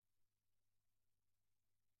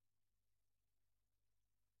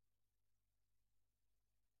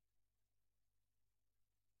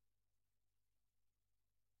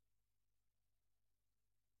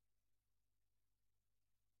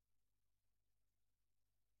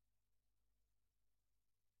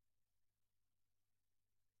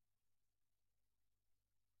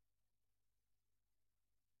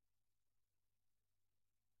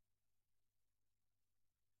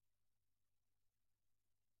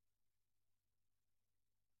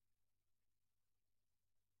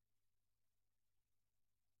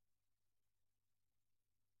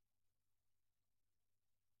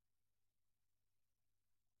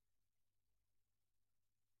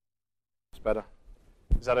better.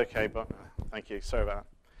 Is that okay? But thank you. Sorry about that.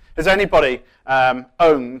 Has anybody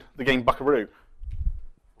owned the game Buckaroo?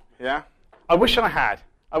 Yeah? I wish I had.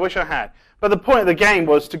 But the point of the game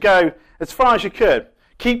was to go as far as you could.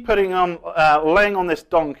 Keep laying on this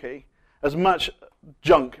donkey as much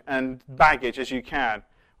junk and baggage as you can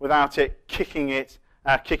without it kicking it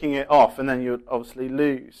off, and then you would obviously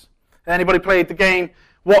lose. Anybody played the game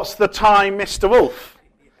What's the Time, Mr. Wolf?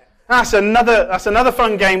 That's another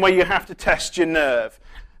fun game where you have to test your nerve.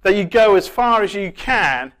 That you go as far as you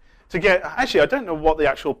can to get... Actually, I don't know what the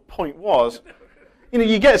actual point was.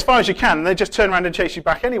 You get as far as you can, and they just turn around and chase you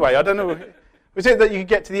back anyway. I don't know. Was it that you could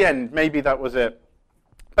get to the end? Maybe that was it.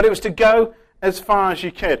 But it was to go as far as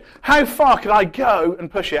you could. How far can I go and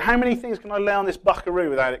push it? How many things can I lay on this Buckaroo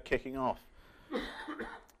without it kicking off?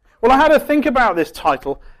 Well, I had to think about this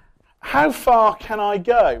title. How far can I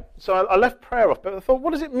go? So I left prayer off, but I thought,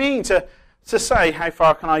 what does it mean to say, how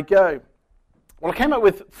far can I go? Well, I came up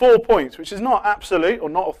with 4 points, which is not absolute or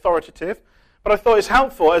not authoritative, but I thought it's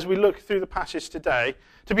helpful as we look through the passage today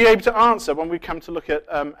to be able to answer when we come to look at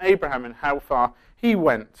Abraham and how far he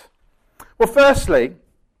went. Well, firstly,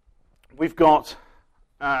 we've got,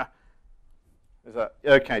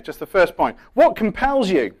 just the first point. What compels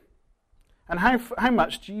you? And how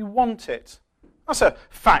much do you want it? That's a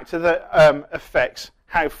factor that affects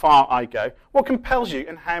how far I go. What compels you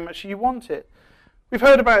and how much you want it? We've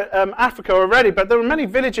heard about Africa already, but there are many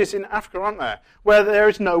villages in Africa, aren't there, where there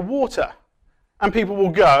is no water. And people will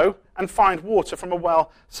go and find water from a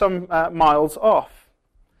well some miles off.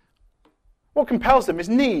 What compels them is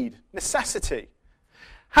need, necessity.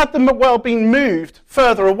 Had the well been moved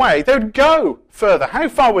further away, they would go further. How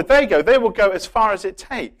far would they go? They will go as far as it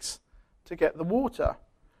takes to get the water.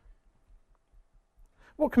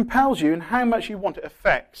 What compels you and how much you want it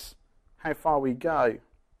affects how far we go.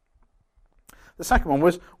 The second one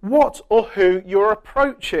was what or who you're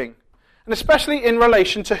approaching, and especially in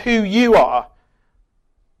relation to who you are.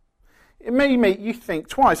 It may make you think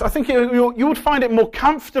twice. I think you would find it more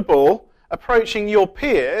comfortable approaching your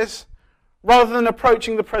peers rather than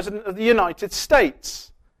approaching the President of the United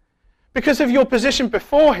States. Because of your position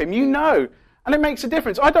before him, you know, and it makes a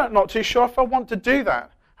difference. I'm not too sure if I want to do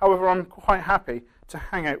that. However, I'm quite happy to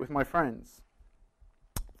hang out with my friends.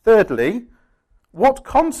 Thirdly, what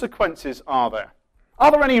consequences are there?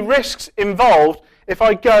 Are there any risks involved if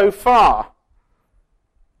I go far?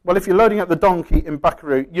 Well, if you're loading up the donkey in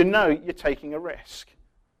Buckaroo, you know you're taking a risk.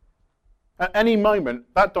 At any moment,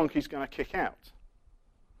 that donkey's going to kick out.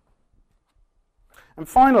 And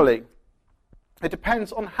finally, it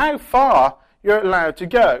depends on how far you're allowed to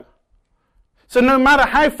go. So no matter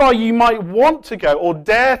how far you might want to go or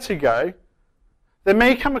dare to go, there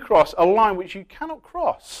may come across a line which you cannot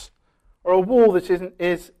cross, or a wall that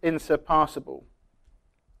is insurpassable.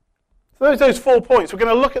 So those 4 points. We're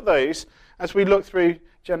going to look at those as we look through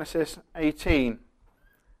Genesis 18.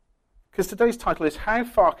 Because today's title is, How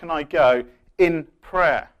Far Can I Go in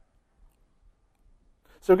Prayer?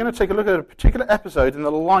 So we're going to take a look at a particular episode in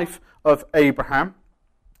the life of Abraham,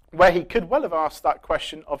 where he could well have asked that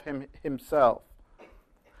question of himself.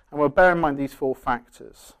 And we'll bear in mind these 4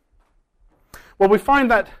 factors. Well, we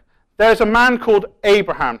find that there's a man called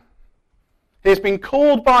Abraham. He's been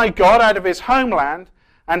called by God out of his homeland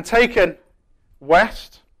and taken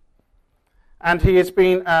west, and he has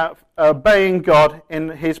been obeying God in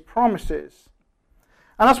his promises.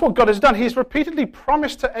 And that's what God has done. He's repeatedly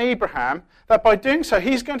promised to Abraham that by doing so,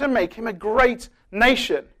 he's going to make him a great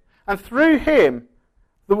nation. And through him,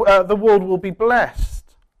 the world will be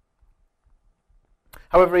blessed.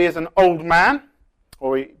 However, he is an old man,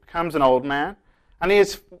 or he becomes an old man, and he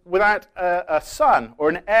is without a son or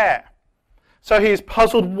an heir. So he is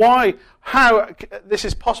puzzled how this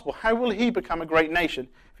is possible. How will he become a great nation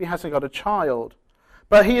if he hasn't got a child?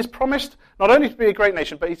 But he is promised not only to be a great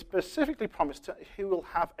nation, but he specifically promised he will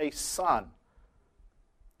have a son.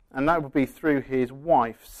 And that will be through his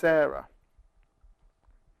wife, Sarah.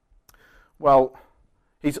 Well,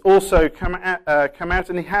 he's also come out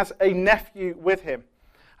and he has a nephew with him.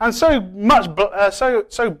 And so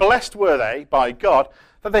blessed were they by God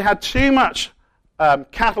that they had too much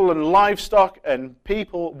cattle and livestock and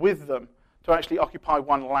people with them to actually occupy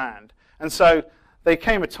one land. And so there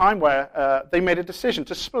came a time where they made a decision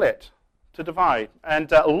to split, to divide. And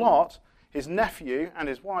Lot, his nephew and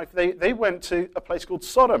his wife, they went to a place called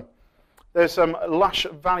Sodom. There's some lush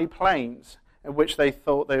valley plains in which they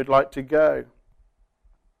thought they would like to go.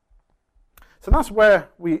 So that's where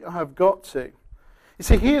we have got to. You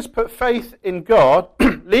see, he has put faith in God,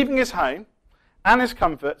 leaving his home and his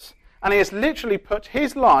comforts, and he has literally put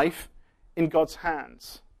his life in God's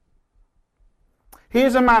hands. He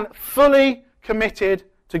is a man fully committed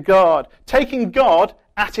to God, taking God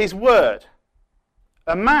at his word.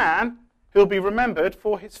 A man who will be remembered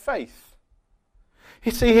for his faith.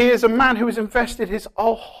 You see, he is a man who has invested his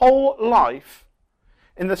whole life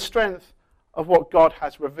in the strength of what God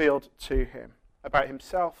has revealed to him about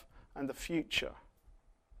himself and the future.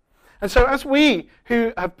 And so as we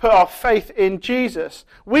who have put our faith in Jesus,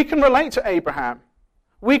 we can relate to Abraham.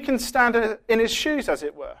 We can stand in his shoes, as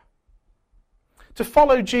it were. To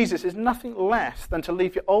follow Jesus is nothing less than to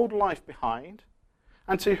leave your old life behind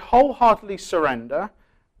and to wholeheartedly surrender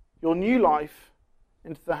your new life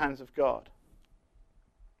into the hands of God.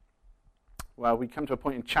 Well, we come to a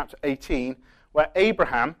point in chapter 18 where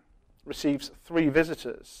Abraham receives 3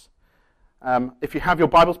 visitors. If you have your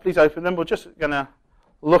Bibles, please open them. We're just going to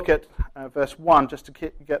look at verse 1 just to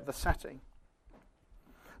get the setting.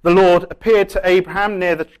 The Lord appeared to Abraham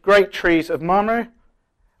near the great trees of Mamre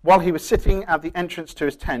while he was sitting at the entrance to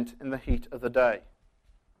his tent in the heat of the day.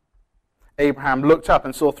 Abraham looked up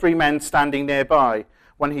and saw 3 men standing nearby.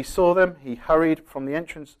 When he saw them, he hurried from the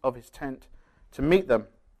entrance of his tent to meet them,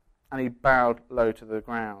 and he bowed low to the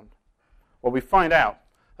ground. Well, we find out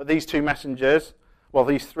that these 2 messengers, well,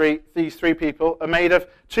 these three people are made of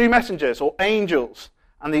 2 messengers or angels,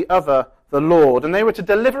 and the other the Lord. And they were to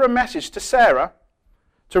deliver a message to Sarah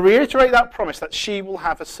to reiterate that promise that she will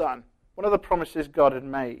have a son, one of the promises God had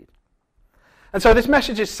made. And so this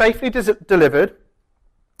message is safely delivered,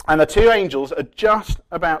 and the 2 angels are just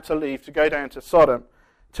about to leave to go down to Sodom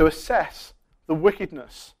to assess the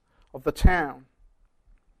wickedness of the town.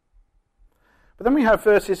 But then we have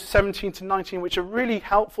verses 17 to 19, which are really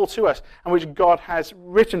helpful to us and which God has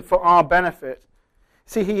written for our benefit.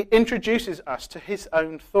 See, he introduces us to his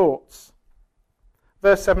own thoughts.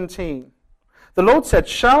 Verse 17. The Lord said,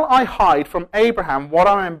 "Shall I hide from Abraham what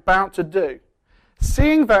I am about to do,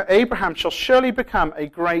 seeing that Abraham shall surely become a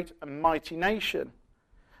great and mighty nation,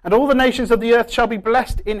 and all the nations of the earth shall be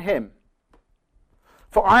blessed in him?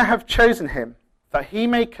 For I have chosen him, that he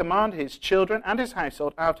may command his children and his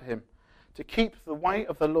household after him, to keep the way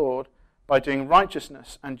of the Lord by doing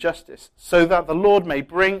righteousness and justice, so that the Lord may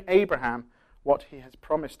bring Abraham what he has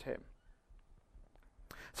promised him."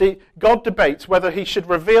 See, God debates whether he should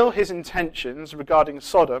reveal his intentions regarding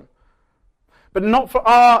Sodom, but not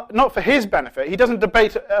for his benefit. He doesn't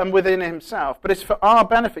debate within himself, but it's for our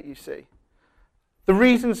benefit, you see. The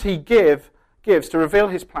reasons he gives to reveal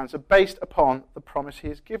his plans are based upon the promise he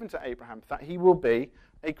has given to Abraham, that he will be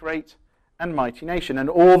a great and mighty nation, and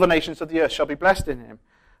all the nations of the earth shall be blessed in him.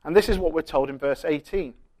 And this is what we're told in verse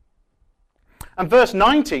 18. And verse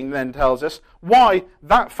 19 then tells us why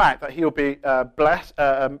that fact that he will be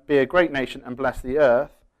be a great nation and bless the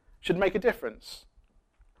earth should make a difference.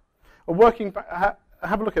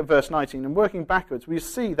 Have a look at verse 19, and working backwards, we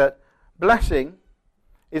see that blessing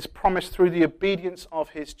is promised through the obedience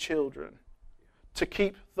of his children to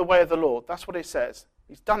keep the way of the Lord. That's what it says.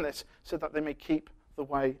 He's done this so that they may keep the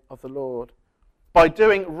way of the Lord by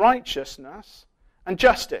doing righteousness and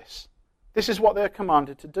justice. This is what they're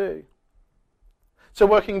commanded to do. So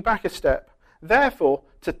working back a step, therefore,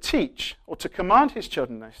 to teach or to command his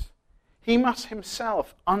children this, he must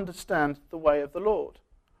himself understand the way of the Lord.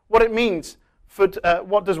 What it means,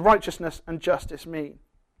 what does righteousness and justice mean?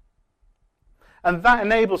 And that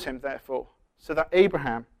enables him, therefore, so that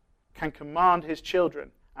Abraham can command his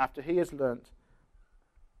children after he has learnt.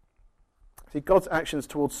 See, God's actions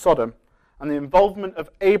towards Sodom and the involvement of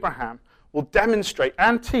Abraham will demonstrate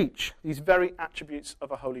and teach these very attributes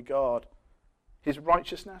of a holy God: his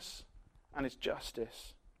righteousness and his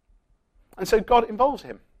justice. And so God involves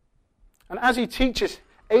him. And as he teaches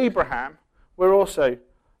Abraham, we're also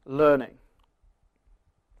learning.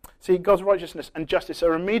 See, God's righteousness and justice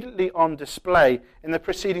are immediately on display in the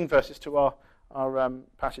preceding verses to our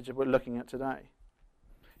passage that we're looking at today.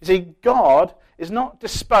 You see, God is not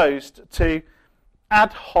disposed to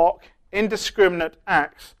ad hoc, indiscriminate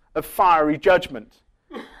acts of fiery judgment.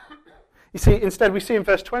 You see, instead we see in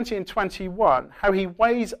verse 20 and 21 how he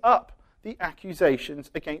weighs up the accusations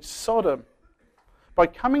against Sodom by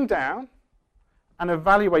coming down and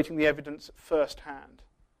evaluating the evidence firsthand.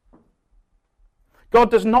 God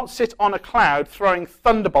does not sit on a cloud throwing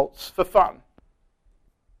thunderbolts for fun.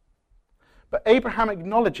 But Abraham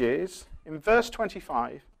acknowledges in verse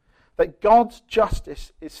 25 that God's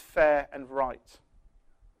justice is fair and right.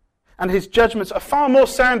 And his judgments are far more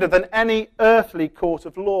sounder than any earthly court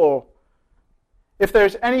of law. If there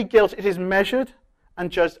is any guilt, it is measured and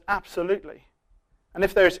judged absolutely. And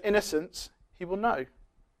if there is innocence, he will know.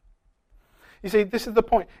 You see, this is the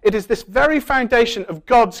point. It is this very foundation of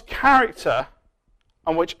God's character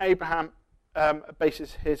on which Abraham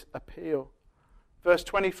bases his appeal. verse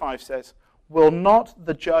 25 says, will not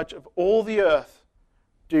the judge of all the earth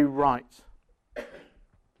do right?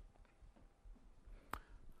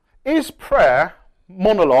 Is prayer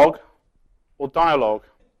monologue or dialogue?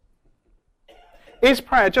 Is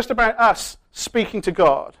prayer just about us speaking to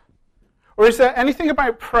God? Or is there anything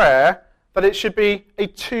about prayer that it should be a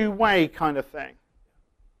two-way kind of thing?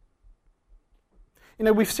 You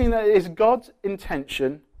know, we've seen that it is God's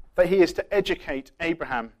intention that he is to educate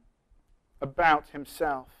Abraham about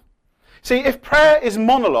himself. See, if prayer is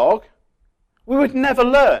monologue, we would never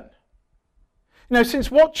learn. You know,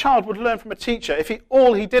 since what child would learn from a teacher if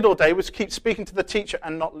all he did all day was keep speaking to the teacher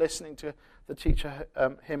and not listening to the teacher,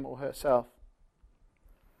 him or herself?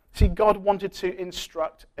 See, God wanted to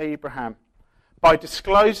instruct Abraham by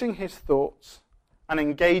disclosing his thoughts and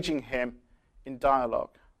engaging him in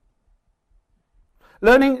dialogue.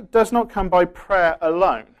 Learning does not come by prayer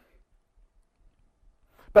alone.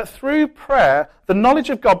 But through prayer, the knowledge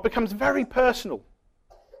of God becomes very personal,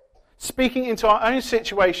 speaking into our own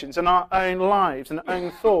situations and our own lives and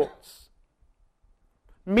own thoughts.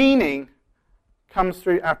 Meaning comes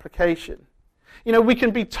through application. You know, we can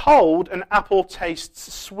be told an apple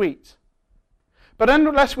tastes sweet, but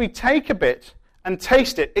unless we take a bit and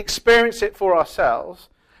taste it, experience it for ourselves,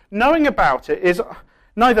 knowing about it is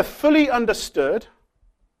neither fully understood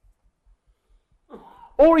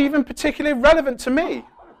or even particularly relevant to me.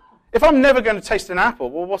 If I'm never going to taste an apple,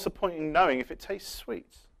 well, what's the point in knowing if it tastes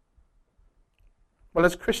sweet? Well,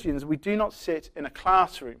 as Christians, we do not sit in a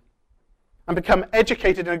classroom and become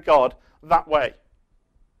educated in God that way.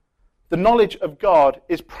 The knowledge of God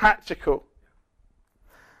is practical.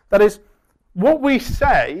 That is, what we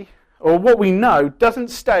say or what we know doesn't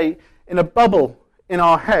stay in a bubble in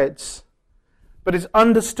our heads, but is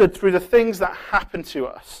understood through the things that happen to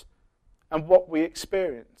us and what we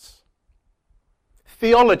experience.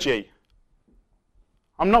 Theology.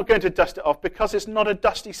 I'm not going to dust it off because it's not a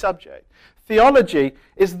dusty subject. Theology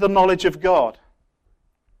is the knowledge of God.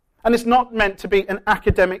 And it's not meant to be an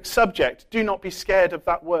academic subject. Do not be scared of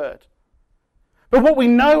that word. But what we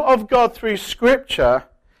know of God through Scripture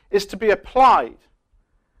is to be applied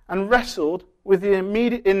and wrestled with in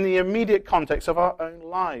the immediate context of our own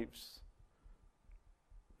lives.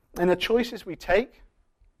 In the choices we take,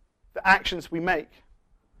 the actions we make,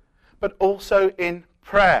 but also in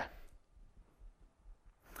prayer.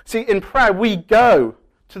 See, in prayer we go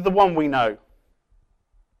to the one we know.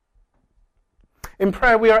 In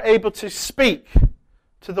prayer we are able to speak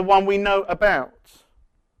to the one we know about.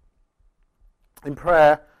 In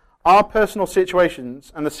prayer, our personal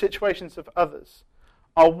situations and the situations of others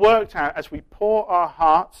are worked out as we pour our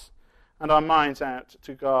hearts and our minds out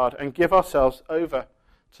to God and give ourselves over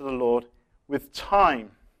to the Lord with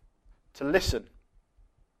time to listen.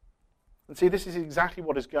 And see, this is exactly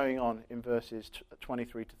what is going on in verses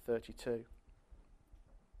 23 to 32.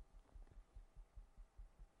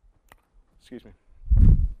 Excuse me.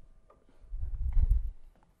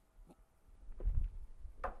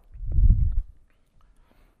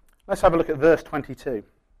 Let's have a look at verse 22.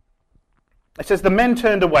 It says, the men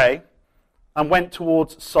turned away and went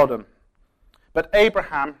towards Sodom, but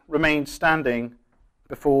Abraham remained standing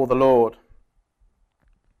before the Lord,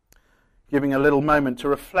 giving a little moment to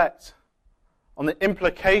reflect on the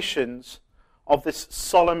implications of this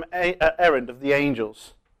solemn errand of the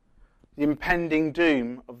angels, the impending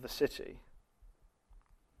doom of the city.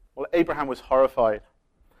 Well, Abraham was horrified.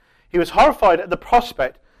 He was horrified at the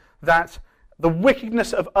prospect that the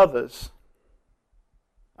wickedness of others,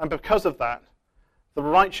 and because of that, the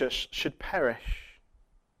righteous should perish.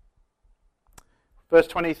 Verse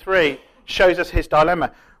 23 shows us his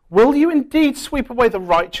dilemma. Will you indeed sweep away the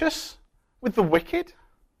righteous with the wicked?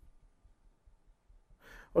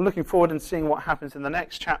 We're looking forward and seeing what happens in the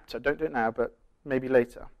next chapter. Don't do it now, but maybe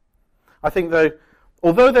later. I think, though,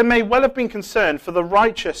 although there may well have been concern for the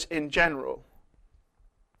righteous in general,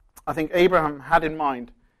 I think Abraham had in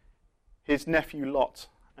mind his nephew Lot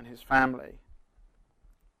and his family.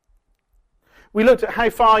 We looked at how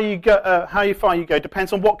far you go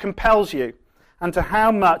depends on what compels you and to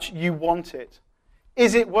how much you want it.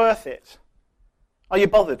 Is it worth it? Are you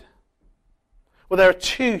bothered? Well, there are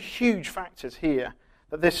two huge factors here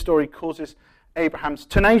that this story causes Abraham's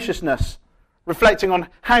tenaciousness, reflecting on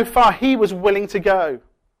how far he was willing to go.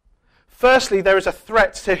 Firstly, there is a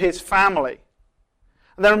threat to his family.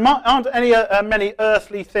 And there aren't many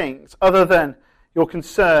earthly things other than your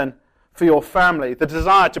concern for your family, the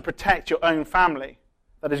desire to protect your own family,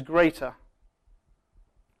 that is greater.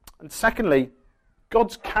 And secondly,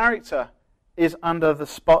 God's character is under the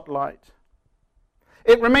spotlight.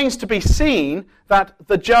 It remains to be seen that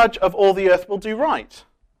the judge of all the earth will do right.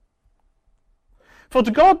 For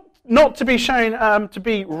God not to be shown to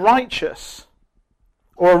be righteous,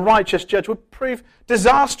 or a righteous judge, would prove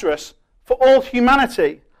disastrous for all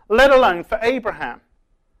humanity, let alone for Abraham.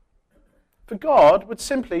 For God would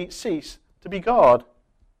simply cease to be God.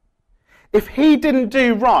 If he didn't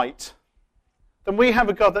do right, then we have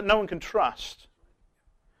a God that no one can trust.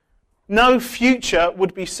 No future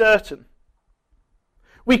would be certain.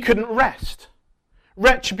 We couldn't rest.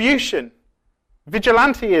 Retribution,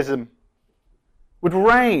 vigilantism would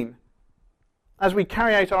reign as we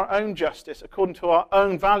carry out our own justice according to our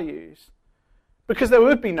own values, because there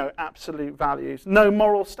would be no absolute values, no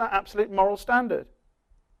absolute moral standard.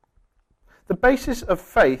 The basis of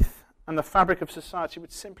faith and the fabric of society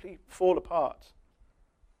would simply fall apart.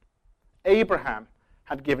 Abraham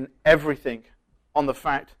had given everything on the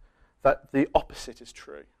fact that the opposite is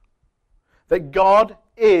true. That God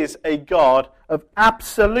is a God of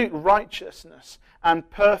absolute righteousness and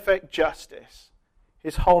perfect justice.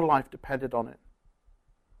 His whole life depended on it.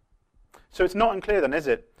 So it's not unclear then, is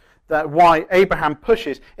it, that why Abraham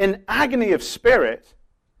pushes in agony of spirit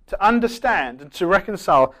to understand and to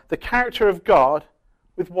reconcile the character of God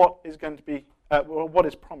with what is going to be, what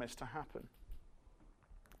is promised to happen.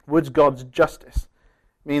 Would God's justice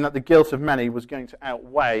mean that the guilt of many was going to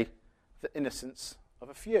outweigh the innocence of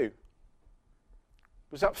a few?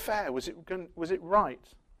 Was that fair? Was it right?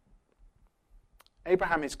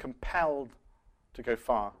 Abraham is compelled to go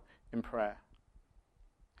far in prayer.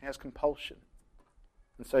 He has compulsion.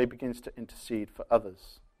 And so he begins to intercede for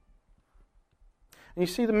others. And you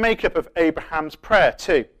see the makeup of Abraham's prayer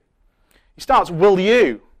too. He starts, will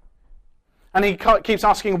you? And he keeps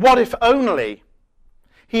asking, what if only?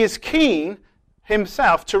 He is keen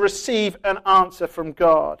himself to receive an answer from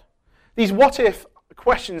God. These what if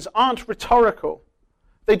questions aren't rhetorical.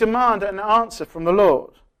 They demand an answer from the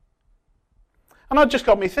Lord. And that just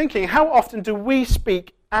got me thinking, how often do we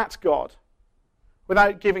speak at God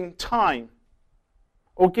without giving time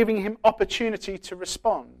or giving him opportunity to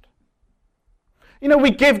respond? You know,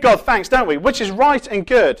 we give God thanks, don't we? Which is right and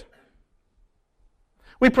good.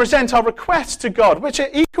 We present our requests to God, which are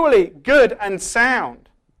equally good and sound.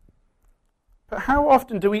 But how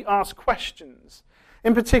often do we ask questions,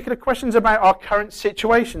 in particular questions about our current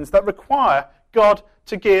situations that require God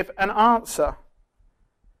to give an answer?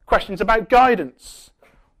 Questions about guidance,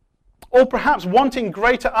 or perhaps wanting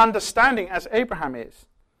greater understanding as Abraham is.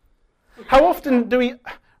 How often do we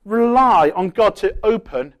rely on God to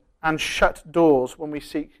open and shut doors when we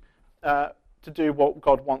seek to do what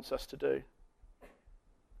God wants us to do?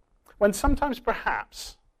 When sometimes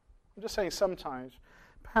perhaps, I'm just saying sometimes,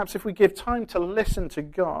 perhaps if we give time to listen to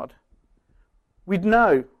God, we'd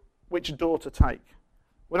know which door to take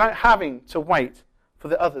without having to wait for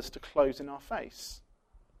the others to close in our face.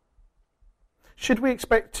 Should we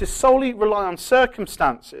expect to solely rely on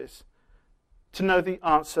circumstances to know the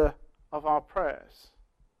answer of our prayers?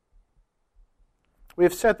 We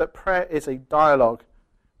have said that prayer is a dialogue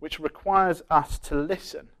which requires us to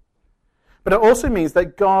listen. But it also means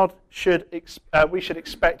that we should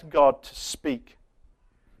expect God to speak.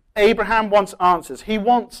 Abraham wants answers. He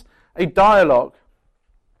wants a dialogue.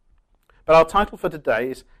 But our title for today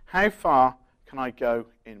is, How Far Can I Go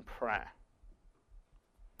in Prayer?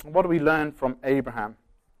 And what do we learn from Abraham?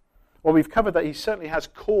 Well, we've covered that he certainly has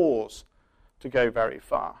cause to go very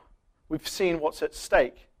far. We've seen what's at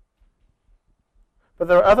stake. But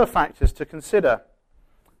there are other factors to consider.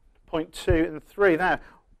 Point 2 and 3 there.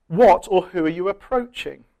 What or who are you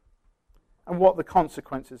approaching? And what the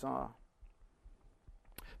consequences are.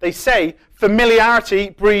 They say familiarity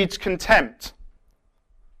breeds contempt.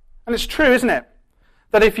 And it's true, isn't it?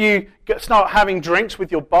 That if you start having drinks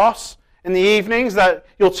with your boss in the evenings, that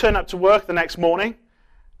you'll turn up to work the next morning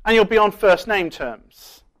and you'll be on first name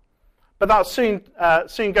terms. But that'll soon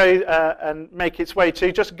go and make its way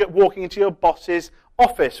to just walking into your boss's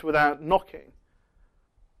office without knocking.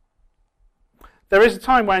 There is a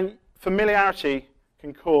time when familiarity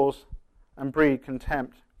can cause and breed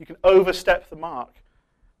contempt. You can overstep the mark,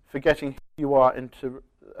 forgetting who you are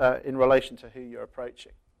in relation to who you're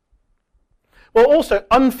approaching. Well, also,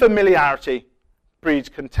 unfamiliarity breeds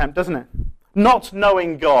contempt, doesn't it? Not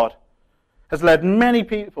knowing God has led many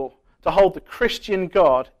people to hold the Christian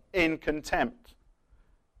God in contempt.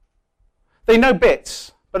 They know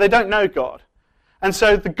bits, but they don't know God. And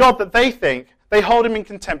so the God that they think, they hold him in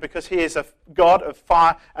contempt because he is a God of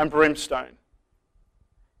fire and brimstone.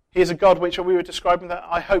 He is a God which we were describing that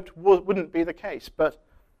I hoped wouldn't be the case, but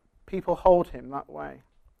people hold him that way.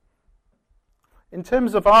 In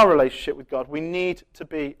terms of our relationship with God, we need to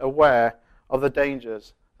be aware of the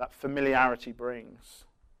dangers that familiarity brings.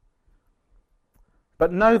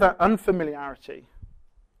 But know that unfamiliarity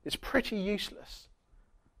it's pretty useless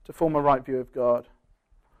to form a right view of God.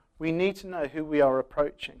 We need to know who we are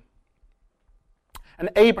approaching. And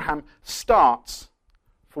Abraham starts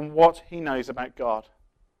from what he knows about God,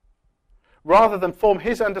 rather than form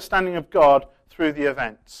his understanding of God through the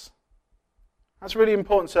events. That's really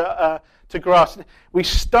important to grasp. We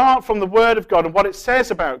start from the Word of God and what it says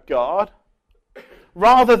about God,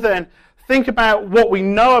 rather than think about what we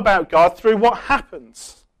know about God through what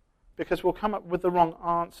happens, because we'll come up with the wrong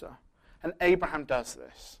answer. And Abraham does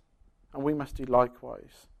this, and we must do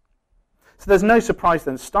likewise. So there's no surprise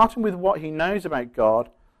then, starting with what he knows about God,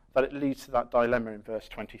 that it leads to that dilemma in verse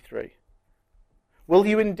 23. Will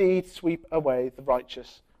you indeed sweep away the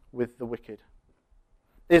righteous with the wicked?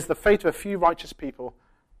 Is the fate of a few righteous people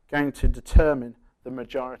going to determine the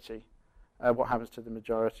majority, what happens to the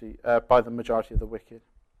majority, by the majority of the wicked?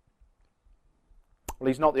 Well,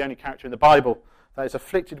 he's not the only character in the Bible that is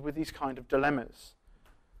afflicted with these kind of dilemmas.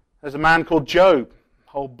 There's a man called Job.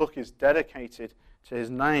 The whole book is dedicated to his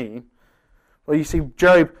name. Well, you see,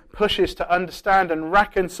 Job pushes to understand and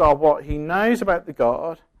reconcile what he knows about the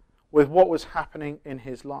God with what was happening in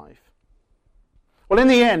his life. Well, in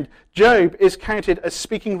the end, Job is counted as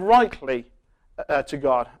speaking rightly to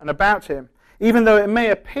God and about him, even though it may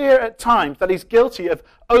appear at times that he's guilty of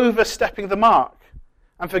overstepping the mark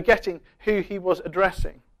and forgetting who he was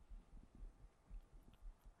addressing.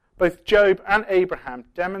 Both Job and Abraham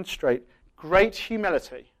demonstrate great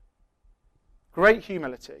humility,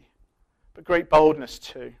 but great boldness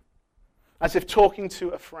too, as if talking to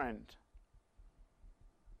a friend.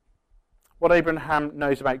 What Abraham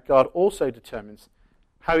knows about God also determines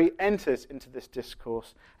how he enters into this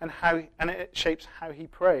discourse and it shapes how he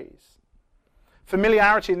prays.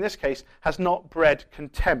 Familiarity in this case has not bred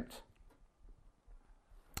contempt.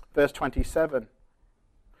 Verse 27,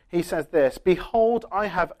 he says this, "Behold, I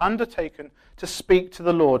have undertaken to speak to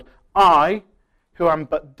the Lord, I who am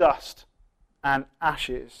but dust and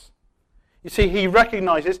ashes." You see, he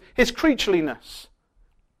recognizes his creatureliness,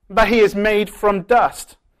 that he is made from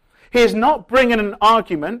dust. He is not bringing an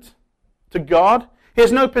argument to God. He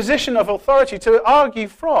has no position of authority to argue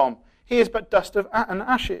from. He is but dust and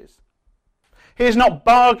ashes. He is not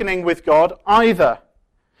bargaining with God either.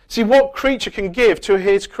 See, what creature can give to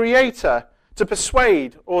his creator to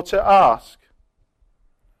persuade or to ask?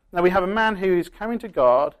 Now we have a man who is coming to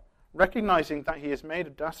God, recognizing that he is made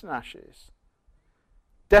of dust and ashes,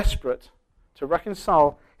 desperate to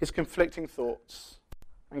reconcile his conflicting thoughts,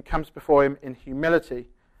 and comes before him in humility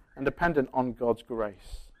and dependent on God's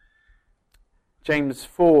grace. James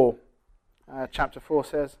 4, chapter 4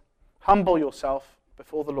 says, "Humble yourself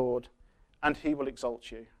before the Lord, and he will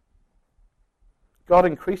exalt you." God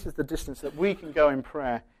increases the distance that we can go in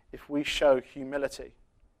prayer if we show humility.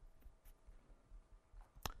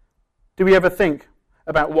 Do we ever think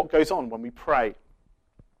about what goes on when we pray?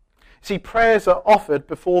 See, prayers are offered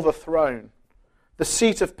before the throne, the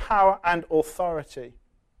seat of power and authority.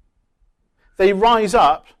 They rise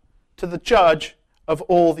up to the judge of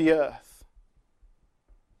all the earth.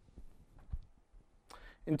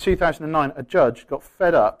 In 2009, a judge got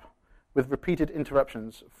fed up with repeated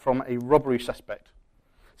interruptions from a robbery suspect.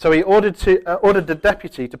 So he ordered the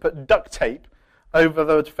deputy to put duct tape over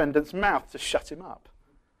the defendant's mouth to shut him up.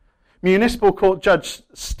 Municipal Court Judge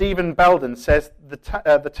Stephen Belden says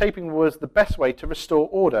the taping was the best way to restore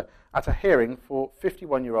order at a hearing for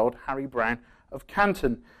 51-year-old Harry Brown of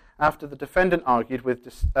Canton after the defendant argued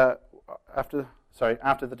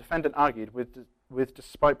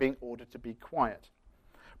despite being ordered to be quiet.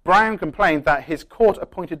 Brown complained that his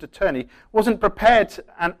court-appointed attorney wasn't prepared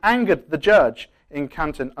and angered the judge in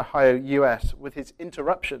Canton, Ohio, US, with his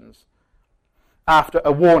interruptions. After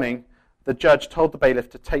a warning, the judge told the bailiff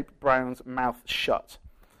to tape Brown's mouth shut.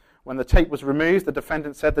 When the tape was removed, the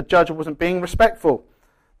defendant said the judge wasn't being respectful.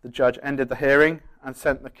 The judge ended the hearing and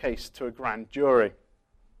sent the case to a grand jury.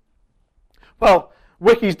 Well,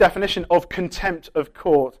 Wiki's definition of contempt of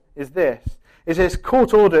court is this. It is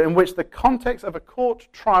court order in which the context of a court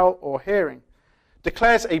trial or hearing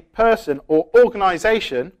declares a person or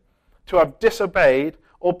organization to have disobeyed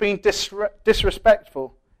or been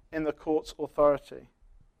disrespectful in the court's authority.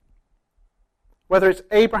 Whether it's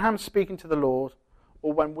Abraham speaking to the Lord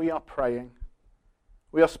or when we are praying,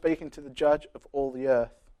 we are speaking to the judge of all the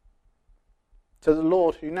earth, to the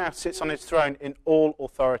Lord who now sits on his throne in all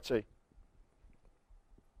authority.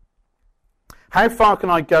 How far can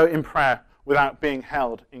I go in prayer without being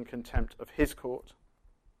held in contempt of his court?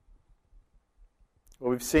 Well,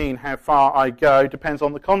 we've seen how far I go depends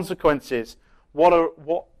on the consequences.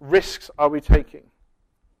 What risks are we taking?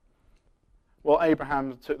 Well,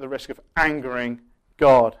 Abraham took the risk of angering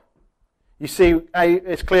God. You see,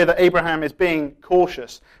 it's clear that Abraham is being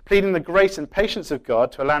cautious, pleading the grace and patience of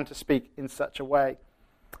God to allow him to speak in such a way.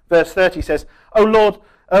 Verse 30 says, "O Lord,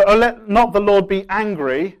 let not the Lord be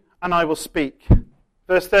angry, and I will speak."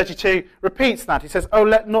 Verse 32 repeats that. He says, "Oh,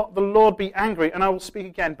 let not the Lord be angry, and I will speak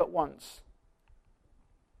again but once."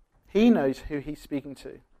 He knows who he's speaking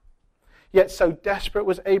to. Yet so desperate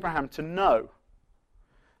was Abraham to know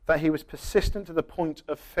that he was persistent to the point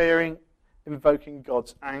of fearing invoking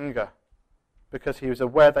God's anger, because he was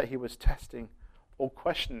aware that he was testing or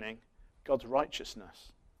questioning God's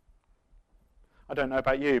righteousness. I don't know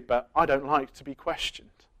about you, but I don't like to be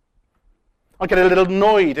questioned. I get a little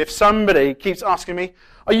annoyed if somebody keeps asking me,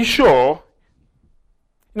 "Are you sure?"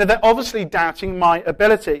 They're obviously doubting my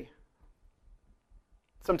ability.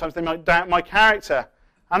 Sometimes they might doubt my character,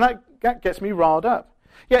 and that gets me riled up.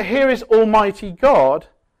 Yet here is Almighty God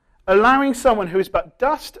allowing someone who is but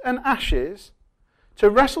dust and ashes to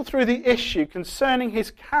wrestle through the issue concerning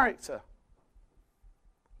his character.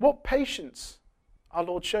 What patience our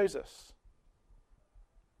Lord shows us.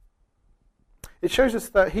 It shows us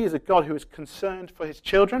that he is a God who is concerned for his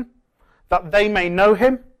children, that they may know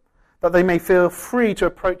him, that they may feel free to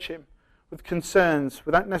approach him with concerns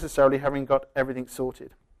without necessarily having got everything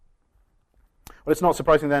sorted. Well, it's not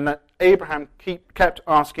surprising then that Abraham kept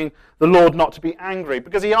asking the Lord not to be angry,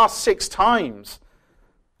 because he asked 6 times.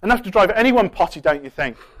 Enough to drive anyone potty, don't you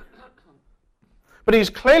think? But he's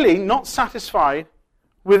clearly not satisfied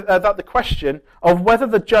with that the question of whether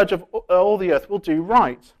the judge of all the earth will do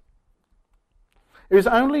right. It was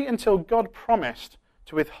only until God promised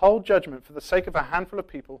to withhold judgment for the sake of a handful of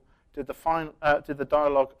people did the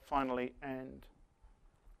dialogue finally end.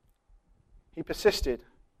 He persisted,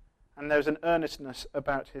 and there was an earnestness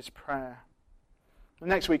about his prayer.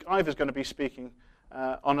 Next week, Ivor's going to be speaking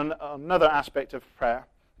on another aspect of prayer.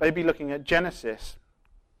 Maybe looking at Genesis,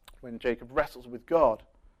 when Jacob wrestles with God.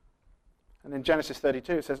 And in Genesis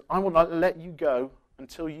 32 it says, "I will not let you go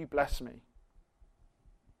until you bless me."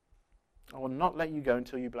 I will not let you go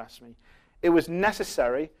until you bless me. It was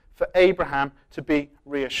necessary for Abraham to be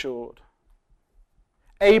reassured.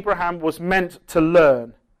 Abraham was meant to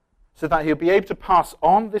learn so that he'll be able to pass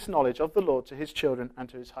on this knowledge of the Lord to his children and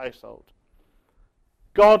to his household.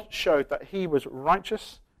 God showed that he was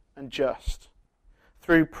righteous and just.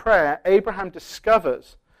 Through prayer, Abraham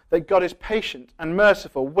discovers that God is patient and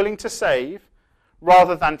merciful, willing to save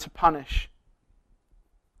rather than to punish.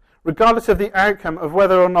 Regardless of the outcome of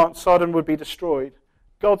whether or not Sodom would be destroyed,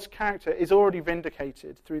 God's character is already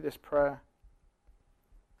vindicated through this prayer.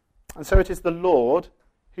 And so it is the Lord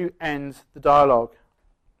who ends the dialogue.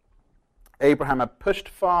 Abraham had pushed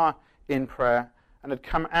far in prayer and had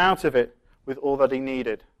come out of it with all that he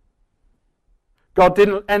needed. God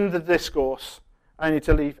didn't end the discourse only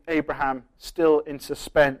to leave Abraham still in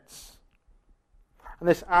suspense. And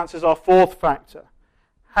this answers our 4th factor.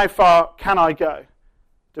 How far can I go?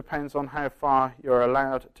 Depends on how far you're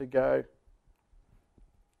allowed to go.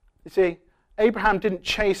 You see, Abraham didn't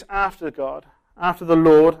chase after God, after the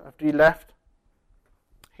Lord, after he left.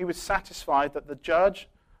 He was satisfied that the judge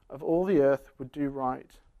of all the earth would do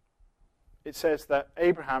right. It says that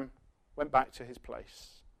Abraham went back to his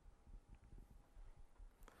place.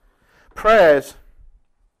 Prayers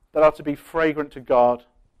that are to be fragrant to God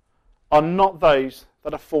are not those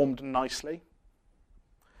that are formed nicely.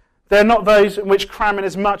 They're not those in which cram in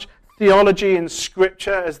as much theology and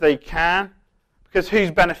scripture as they can, because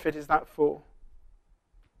whose benefit is that for?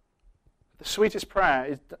 The sweetest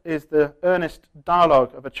prayer is the earnest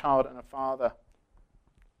dialogue of a child and a father.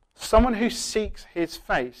 Someone who seeks his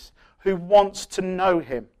face, who wants to know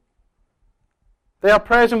him. They are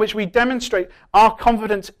prayers in which we demonstrate our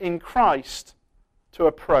confidence in Christ to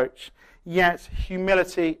approach, yet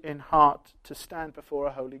humility in heart to stand before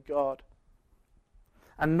a holy God.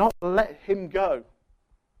 And not let him go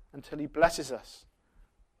until he blesses us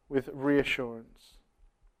with reassurance.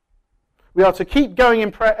 We are to keep going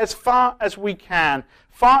in prayer as far as we can,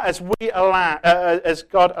 far as as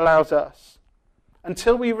God allows us,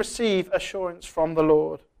 until we receive assurance from the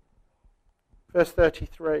Lord. Verse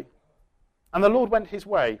 33. And the Lord went his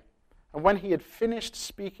way, and when he had finished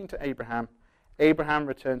speaking to Abraham, Abraham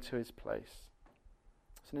returned to his place.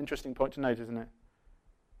 It's an interesting point to note, isn't it?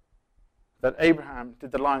 That Abraham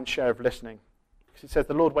did the lion's share of listening. Because it says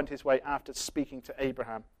the Lord went his way after speaking to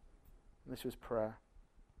Abraham. And this was prayer.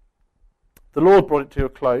 The Lord brought it to a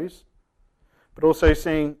close, but also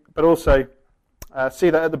see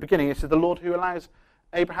that at the beginning it says the Lord who allows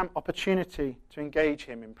Abraham opportunity to engage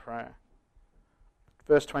him in prayer.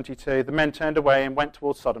 Verse 22, the men turned away and went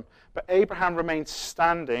towards Sodom, but Abraham remained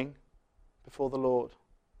standing before the Lord.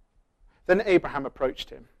 Then Abraham approached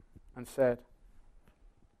him. and said.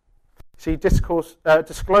 See,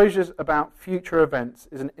 disclosures about future events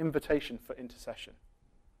is an invitation for intercession.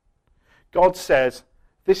 God says,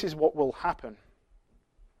 this is what will happen.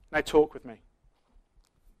 Now talk with me.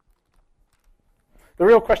 The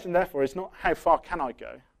real question, therefore, is not how far can I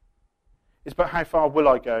go, it's but how far will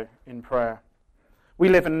I go in prayer. We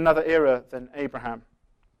live in another era than Abraham.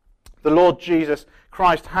 The Lord Jesus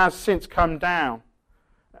Christ has since come down,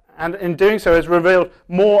 and in doing so has revealed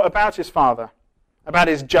more about his Father, about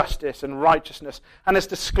his justice and righteousness, and has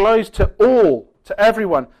disclosed to all, to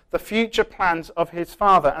everyone, the future plans of his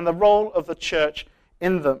Father and the role of the church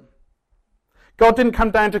in them. God didn't come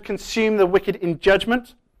down to consume the wicked in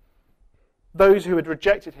judgment, those who had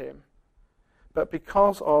rejected him, but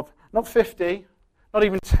because of, not 50, not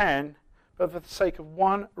even 10, but for the sake of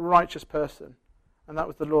one righteous person, and that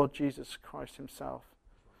was the Lord Jesus Christ himself,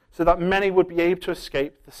 so that many would be able to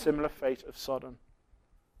escape the similar fate of Sodom.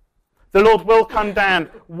 The Lord will come down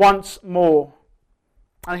once more,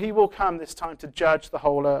 and he will come this time to judge the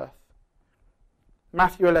whole earth.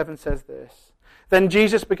 Matthew 11 says this, Then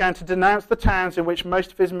Jesus began to denounce the towns in which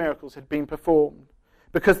most of his miracles had been performed,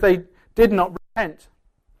 because they did not repent.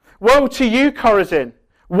 Woe to you, Chorazin!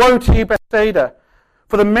 Woe to you, Bethsaida!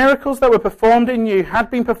 For the miracles that were performed in you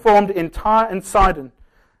had been performed in Tyre and Sidon.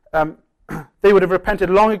 They would have repented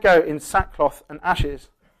long ago in sackcloth and ashes.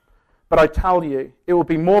 But I tell you, it will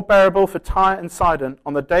be more bearable for Tyre and Sidon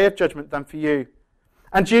on the day of judgment than for you.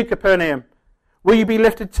 And you, Capernaum, will you be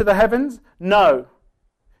lifted to the heavens? No.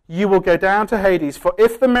 You will go down to Hades. For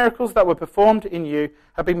if the miracles that were performed in you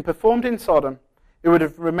had been performed in Sodom, it would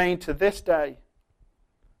have remained to this day.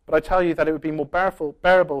 But I tell you that it would be more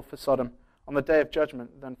bearable for Sodom on the day of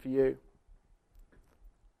judgment than for you.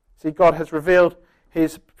 See, God has revealed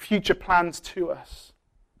his future plans to us,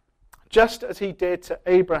 just as he did to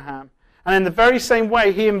Abraham. And in the very same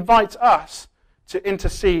way, he invites us to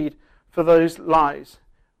intercede for those lives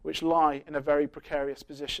which lie in a very precarious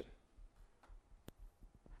position.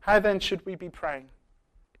 How then should we be praying?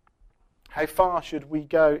 How far should we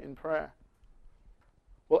go in prayer?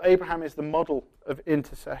 Well, Abraham is the model of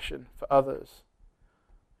intercession for others.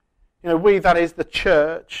 You know, we, that is the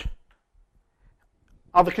church,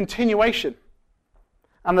 are the continuation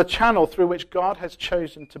and the channel through which God has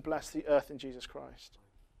chosen to bless the earth in Jesus Christ.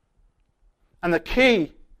 And the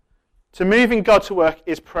key to moving God to work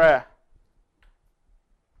is prayer.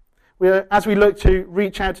 As we look to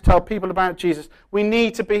reach out to tell people about Jesus, we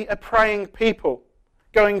need to be a praying people,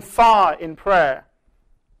 going far in prayer.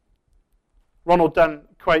 Ronald Dunn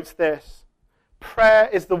quotes this, Prayer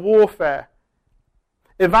is the warfare.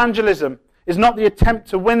 Evangelism is not the attempt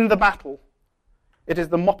to win the battle. It is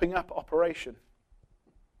the mopping up operation.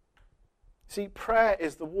 See, prayer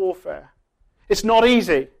is the warfare. It's not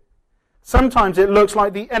easy. Sometimes it looks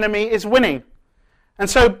like the enemy is winning. And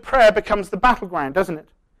so prayer becomes the battleground, doesn't it?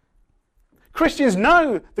 Christians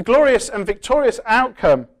know the glorious and victorious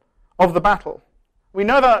outcome of the battle. We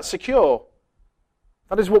know that that's secure.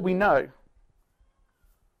 That is what we know.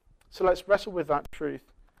 So let's wrestle with that truth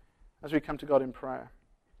as we come to God in prayer.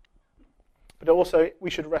 But also, we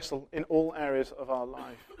should wrestle in all areas of our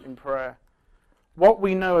life in prayer. What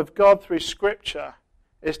we know of God through Scripture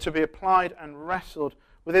is to be applied and wrestled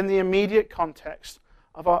within the immediate context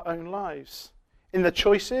of our own lives, in the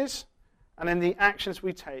choices and in the actions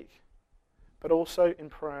we take, but also in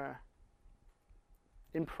prayer.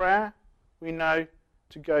 In prayer, we know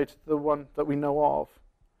to go to the one that we know of.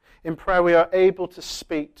 In prayer, we are able to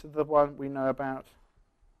speak to the one we know about.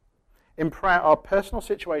 In prayer, our personal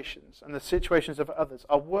situations and the situations of others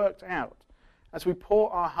are worked out as we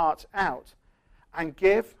pour our hearts out and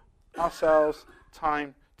give ourselves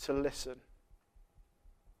time to listen.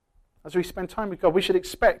 As we spend time with God, we should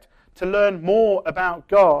expect to learn more about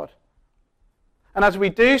God. And as we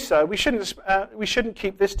do so, we shouldn't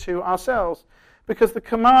keep this to ourselves, because the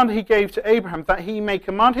command he gave to Abraham, that he may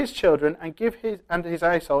command his children and give his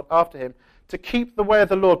household after him to keep the way of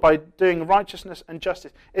the Lord by doing righteousness and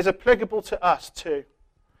justice, is applicable to us too.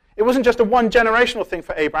 It wasn't just a one-generational thing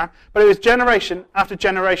for Abraham, but it was generation after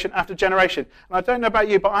generation after generation. And I don't know about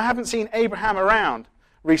you, but I haven't seen Abraham around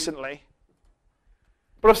recently.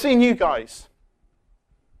 But I've seen you guys.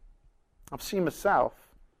 I've seen myself.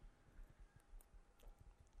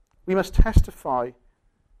 We must testify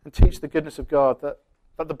and teach the goodness of God, that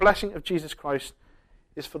the blessing of Jesus Christ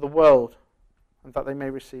is for the world and that they may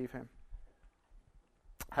receive him.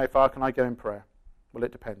 How far can I go in prayer? Well,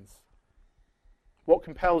 it depends. What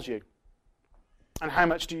compels you? And how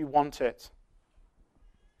much do you want it?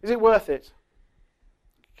 Is it worth it?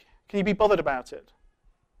 Can you be bothered about it?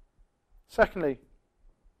 Secondly,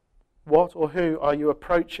 What or who are you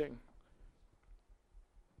approaching?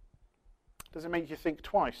 Does it make you think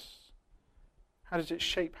twice? How does it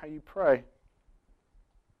shape how you pray?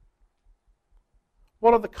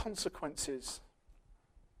 What are the consequences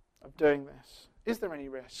of doing this? Is there any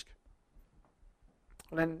risk?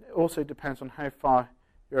 Well, then it also depends on how far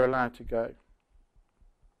you're allowed to go.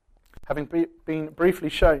 Having been briefly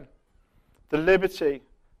shown the liberty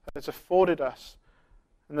that is afforded us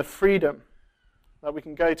and the freedom that we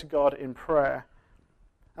can go to God in prayer,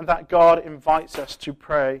 and that God invites us to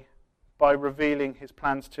pray by revealing his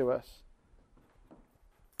plans to us.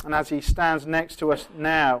 And as he stands next to us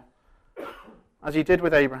now, as he did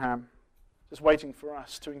with Abraham, just waiting for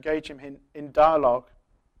us to engage him in dialogue.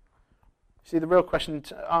 See, the real question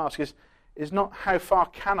to ask is not how far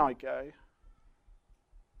can I go,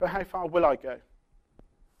 but how far will I go?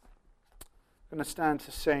 I'm going to stand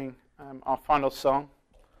to sing our final song,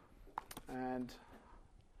 and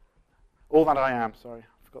All That I Am. Sorry,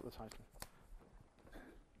 I forgot the title.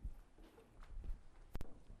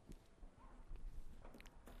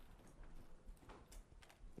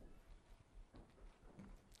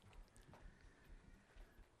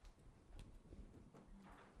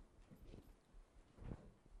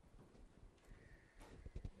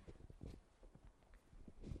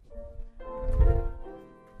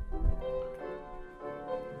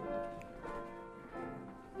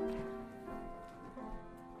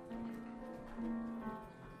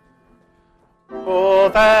 All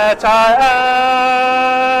that I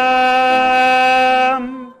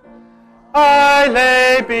am, I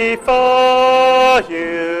lay before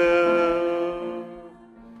you.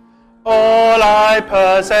 All I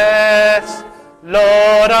possess,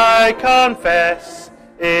 Lord, I confess,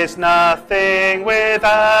 is nothing without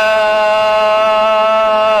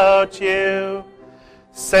you.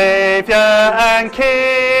 Saviour and King,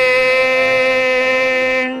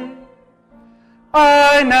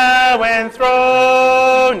 I now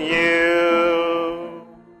enthrone you.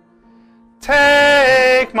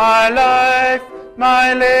 Take my life,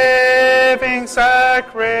 my living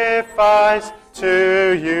sacrifice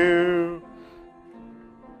to you.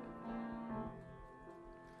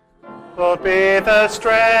 Lord, be the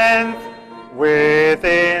strength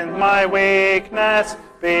within my weakness,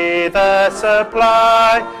 be the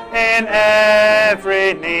supply in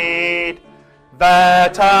every need,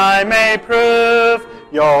 that I may prove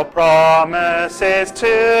your promises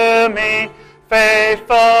to me,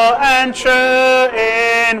 faithful and true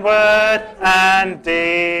in word and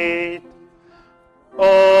deed.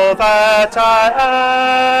 All that I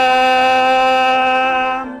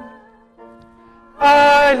am,